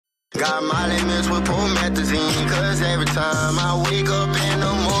Got my limits with promethazine, cause every time I wake up in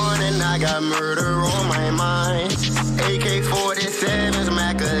the morning, I got murder on my mind. AK-47s,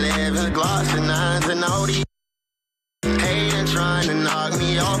 Mac 11s, Glocks and 9s, and all these hating trying to knock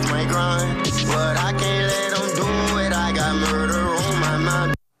me off my grind. But I can't let them do it, I got murder on my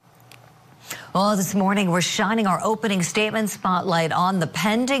mind. Well, this morning we're shining our opening statement spotlight on the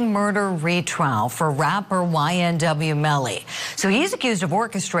pending murder retrial for rapper YNW Melly. So he's accused of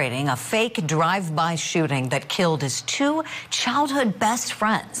orchestrating a fake drive-by shooting that killed his two childhood best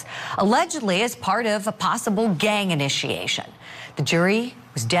friends, allegedly as part of a possible gang initiation. The jury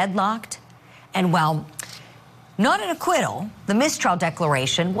was deadlocked, and while not an acquittal, the mistrial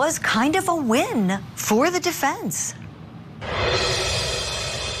declaration was kind of a win for the defense.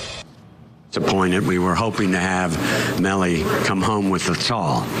 Disappointed. We were hoping to have Melly come home with us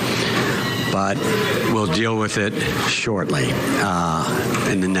all, but we'll deal with it shortly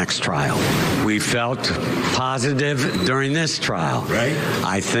in the next trial. We felt positive during this trial. Right.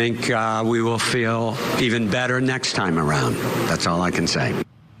 I think we will feel even better next time around. That's all I can say.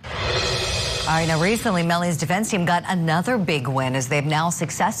 All right, now recently Melly's defense team got another big win as they've now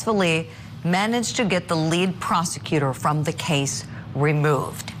successfully managed to get the lead prosecutor from the case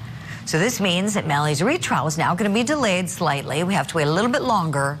removed. So this means that Melly's retrial is now going to be delayed slightly. We have to wait a little bit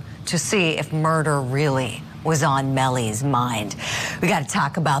longer to see if murder really was on Melly's mind. We got to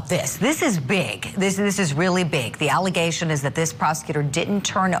talk about this. This is big. This is really big. The allegation is that this prosecutor didn't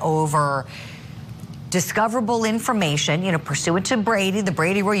turn over discoverable information, pursuant to Brady, the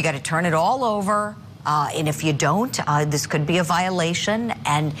Brady rule. You got to turn it all over. And if you don't, this could be a violation.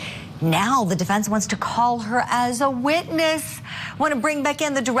 And now the defense wants to call her as a witness. Want to bring back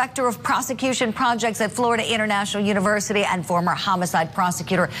in the director of prosecution projects at Florida International University and former homicide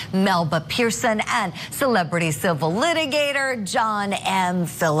prosecutor Melba Pearson and celebrity civil litigator John M.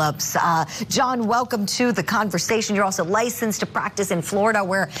 Phillips. John, welcome to the conversation. You're also licensed to practice in Florida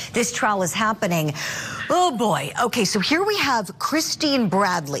where this trial is happening. Oh boy. Okay, so here we have Christine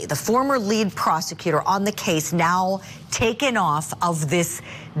Bradley, the former lead prosecutor on the case, now taken off of this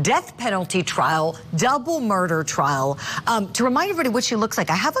death penalty trial, double murder trial. To remind everybody what she looks like,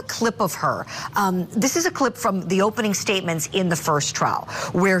 I have a clip of her. This is a clip from the opening statements in the first trial,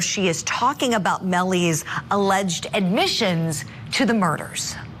 where she is talking about Melly's alleged admissions to the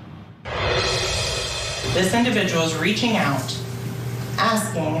murders. This individual is reaching out,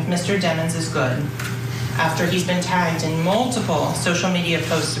 asking if Mr. Demons is good, after he's been tagged in multiple social media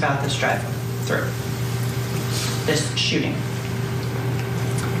posts about this drive-through, this shooting.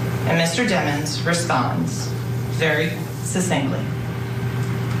 And Mr. Demons responds very succinctly,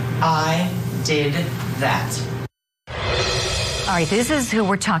 "I did that." All right, this is who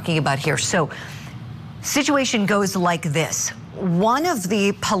we're talking about here. So, situation goes like this. One of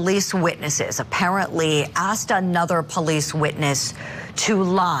the police witnesses apparently asked another police witness to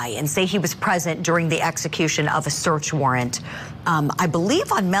lie and say he was present during the execution of a search warrant, I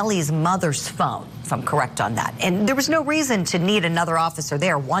believe on Melly's mother's phone, if I'm correct on that. And there was no reason to need another officer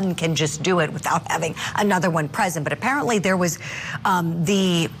there. One can just do it without having another one present. But apparently there was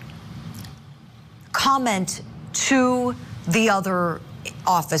the comment to the other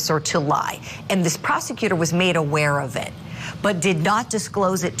officer to lie. And this prosecutor was made aware of it, but did not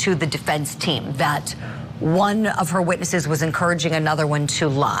disclose it to the defense team that one of her witnesses was encouraging another one to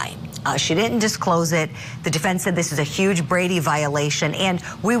lie. She didn't disclose it. The defense said this is a huge Brady violation, and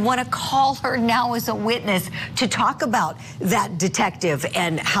we want to call her now as a witness to talk about that detective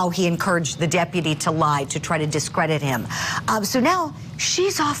and how he encouraged the deputy to lie to try to discredit him. So now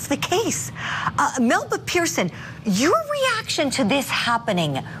she's off the case. Melba Pearson, your reaction to this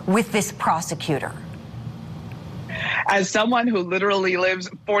happening with this prosecutor? As someone who literally lives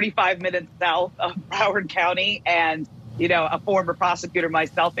 45 minutes south of Broward County and, a former prosecutor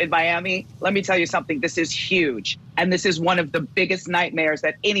myself in Miami, let me tell you something. This is huge. And this is one of the biggest nightmares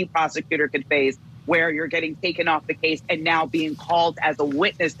that any prosecutor could face, where you're getting taken off the case and now being called as a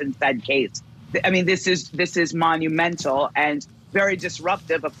witness in said case. I mean, this is monumental and very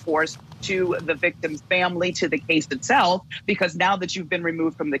disruptive, of course, to the victim's family, to the case itself, because now that you've been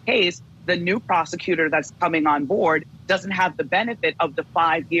removed from the case, the new prosecutor that's coming on board doesn't have the benefit of the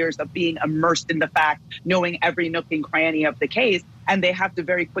 5 years of being immersed in the fact, knowing every nook and cranny of the case. And they have to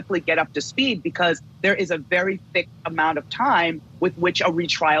very quickly get up to speed because there is a very fixed amount of time with which a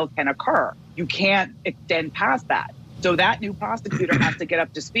retrial can occur. You can't extend past that. So that new prosecutor has to get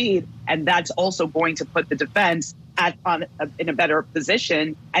up to speed, and that's also going to put the defense in a better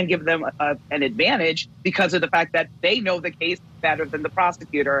position and give them an advantage because of the fact that they know the case better than the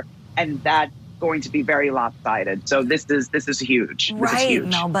prosecutor, and that going to be very lopsided. So this is huge. Right, this is huge.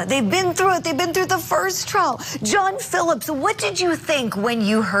 Melba. They've been through it. They've been through the first trial. John Phillips, what did you think when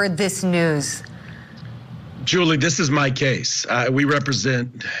you heard this news? Julie, this is my case. We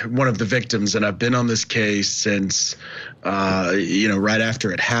represent one of the victims, and I've been on this case since, right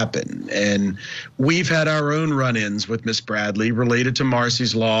after it happened. And we've had our own run-ins with Miss Bradley related to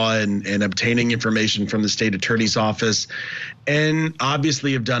Marsy's Law and obtaining information from the state attorney's office, and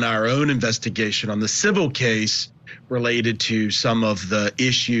obviously have done our own investigation on the civil case related to some of the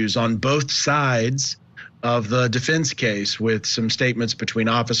issues on both sides of the defense case, with some statements between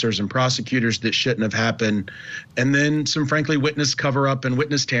officers and prosecutors that shouldn't have happened, and then some, frankly, witness cover-up and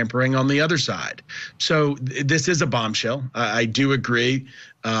witness tampering on the other side. So this is a bombshell. I do agree.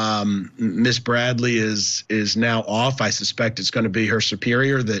 Miss Bradley is now off. I suspect it's going to be her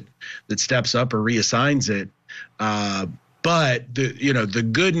superior that steps up or reassigns it. But the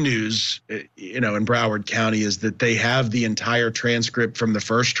good news, in Broward County is that they have the entire transcript from the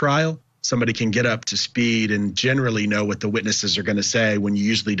first trial. Somebody can get up to speed and generally know what the witnesses are going to say when you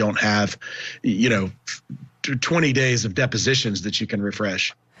usually don't have, 20 days of depositions that you can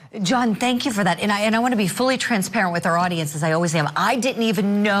refresh. John, thank you for that. And I want to be fully transparent with our audience, as I always am. I didn't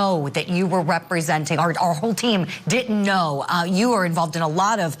even know that you were representing, our whole team didn't know. You are involved in a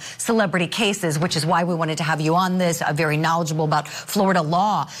lot of celebrity cases, which is why we wanted to have you on this, very knowledgeable about Florida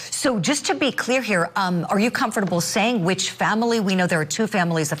law. So just to be clear here, are you comfortable saying which family? We know there are two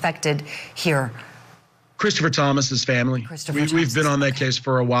families affected here. Christopher Thomas's family. We've been on that case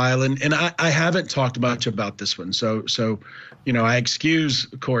for a while, and I haven't talked much about this one. So I excuse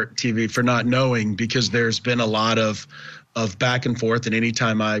Court TV for not knowing, because there's been a lot of back and forth, and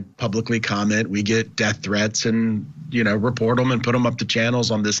anytime I publicly comment, we get death threats and report them and put them up to channels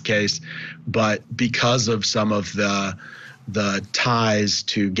on this case. But because of some of the ties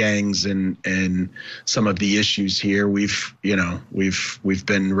to gangs and some of the issues here, we've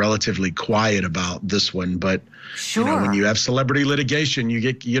been relatively quiet about this one. But sure, when you have celebrity litigation, you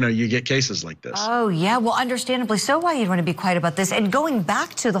get cases like this. Oh yeah, well, understandably so, why you'd want to be quiet about this. And going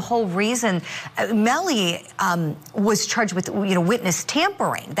back to the whole reason, Melly was charged with witness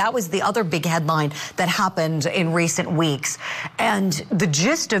tampering. That was the other big headline that happened in recent weeks. And the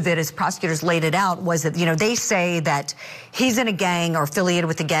gist of it, as prosecutors laid it out, was that they say that he's in a gang or affiliated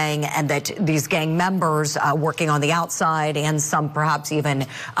with a gang, and that these gang members working on the outside, and some perhaps even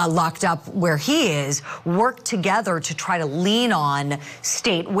locked up where he is, work together to try to lean on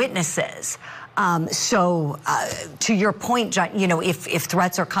state witnesses. So to your point, John, if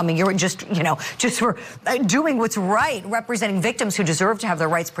threats are coming, you're just for doing what's right, representing victims who deserve to have their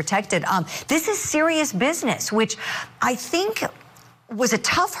rights protected. This is serious business, which I think was a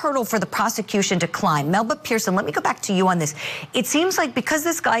tough hurdle for the prosecution to climb. Melba Pearson, let me go back to you on this. It seems like because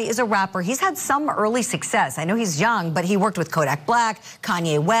this guy is a rapper, he's had some early success. I know he's young, but he worked with Kodak Black,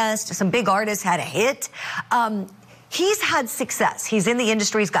 Kanye West, some big artists, had a hit. He's had success. He's in the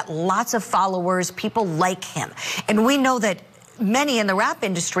industry. He's got lots of followers. People like him. And we know that many in the rap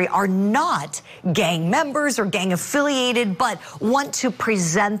industry are not gang members or gang affiliated, but want to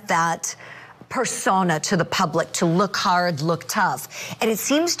present that persona to the public, to look hard, look tough. And it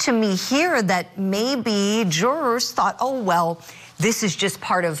seems to me here that maybe jurors thought, oh, well, this is just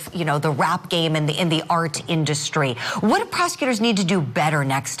part of, the rap game and in the art industry. What do prosecutors need to do better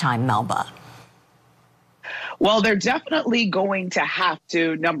next time, Melba? Well, they're definitely going to have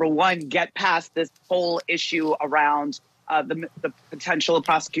to, number one, get past this whole issue around the potential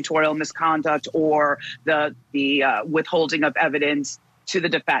prosecutorial misconduct or the withholding of evidence to the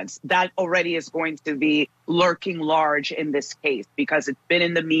defense. That already is going to be lurking large in this case because it's been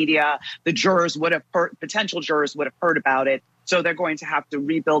in the media. The jurors potential jurors would have heard about it. So they're going to have to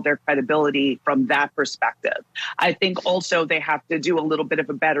rebuild their credibility from that perspective. I think also they have to do a little bit of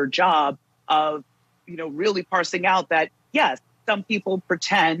a better job of, really parsing out that, yes, some people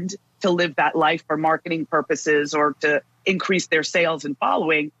pretend to live that life for marketing purposes or to increase their sales and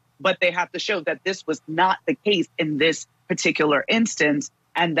following, but they have to show that this was not the case in this particular instance,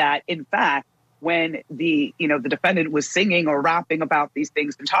 and that in fact, when the defendant was singing or rapping about these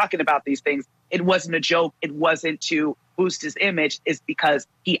things and talking about these things, it wasn't a joke. It wasn't to boost his image. It's because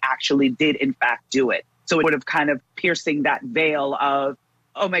he actually did in fact do it. So it would have kind of piercing that veil of,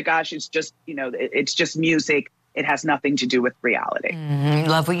 oh my gosh, it's just it's just music. It has nothing to do with reality.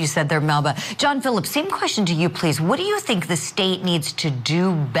 Love what you said there, Melba. John Phillips, same question to you, please. What do you think the state needs to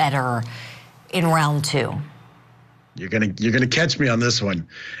do better in round two? You're gonna catch me on this one.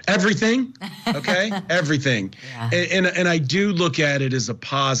 Everything, okay? Everything. Yeah. And I do look at it as a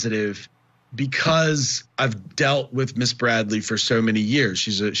positive because I've dealt with Miss Bradley for so many years.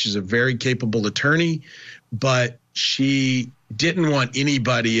 She's a very capable attorney, but she didn't want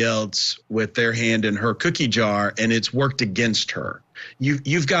anybody else with their hand in her cookie jar, and it's worked against her.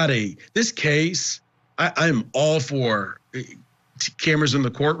 You've got this case. I'm all for cameras in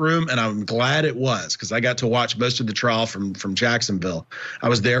the courtroom, and I'm glad it was, because I got to watch most of the trial from Jacksonville. I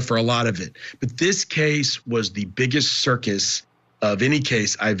was there for a lot of it. But this case was the biggest circus of any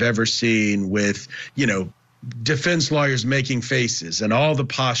case I've ever seen, with, defense lawyers making faces and all the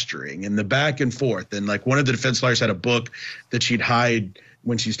posturing and the back and forth. And like, one of the defense lawyers had a book that she'd hide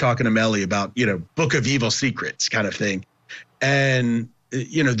when she's talking to Melly about, book of evil secrets kind of thing. And,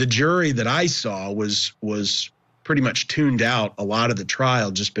 the jury that I saw was pretty much tuned out a lot of the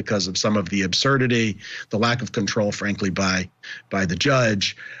trial, just because of some of the absurdity, the lack of control, frankly, by the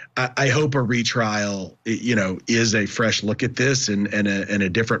judge. I hope a retrial, is a fresh look at this, and a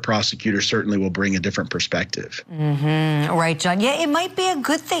different prosecutor certainly will bring a different perspective. Mm-hmm. Right, John. Yeah, it might be a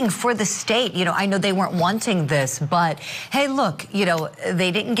good thing for the state. I know they weren't wanting this, but hey, look,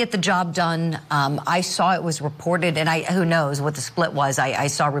 they didn't get the job done. I saw it was reported, and who knows what the split was. I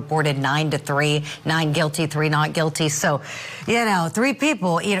saw reported 9-3, 9 guilty, 3 not guilty. So, 3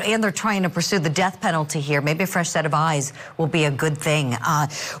 people, and they're trying to pursue the death penalty here. Maybe a fresh set of eyes will be a good thing.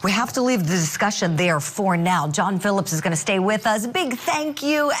 We have to leave the discussion there for now. John Phillips is going to stay with us. Big thank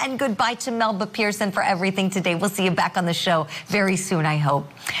you and goodbye to Melba Pearson for everything today. We'll see you back on the show very soon, I hope.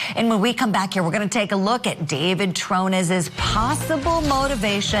 And when we come back here, we're going to take a look at David Trones's possible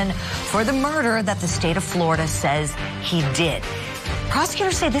motivation for the murder that the state of Florida says he did.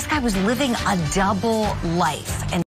 Prosecutors say this guy was living a double life. And